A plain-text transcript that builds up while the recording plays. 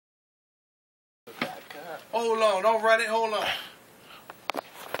Hold on, don't run it, hold on.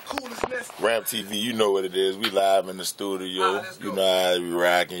 Ramp TV, you know what it is. We live in the studio. You know how we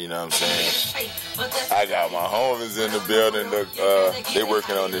rocking, you know what I'm saying? I got my homies in the building. Look, they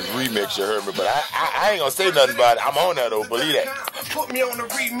working on this remix, you heard me. But I ain't gonna say nothing about it. I'm on that though, believe that. Put me on the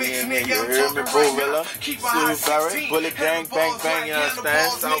remix, nigga. You heard me, Gorilla, Sue Barrett, Bullet Gang, Bang Bang, you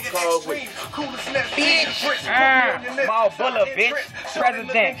understand? South Causeway. Small Bullet, bitch.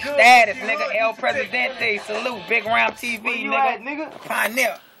 President status, nigga. El Presidente, salute. Big Round TV, Where you nigga. at, nigga?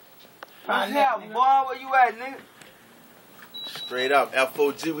 Pioneer. What's up, boy? Where you at, nigga? Straight up,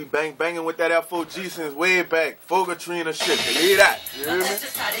 F4G, we banging with that F4G since way back. Fogatrina shit, believe that. You hear me?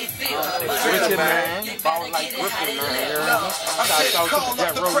 Griffin, man. Ball like Griffin, man. You hear me? I gotta talk to the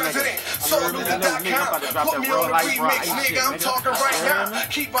Jet Roll nigga. You hear me? They know nigga, I'm about to drop that real life raw ice shit, nigga. Talking right now.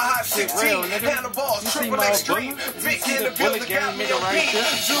 Keep a hot 16. Handlebars, triple extreme. Big in the building, got me a beat.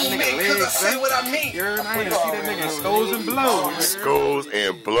 Zoom in, cause I see what I mean. You heard me? I ain't see that nigga Skulls and Blows. Skulls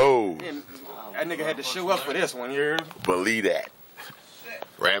and Blows. That nigga had to show up for this one, you heard me? Believe that.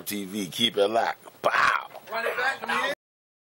 Ramp TV, keep it locked. Bow. Run it back to me.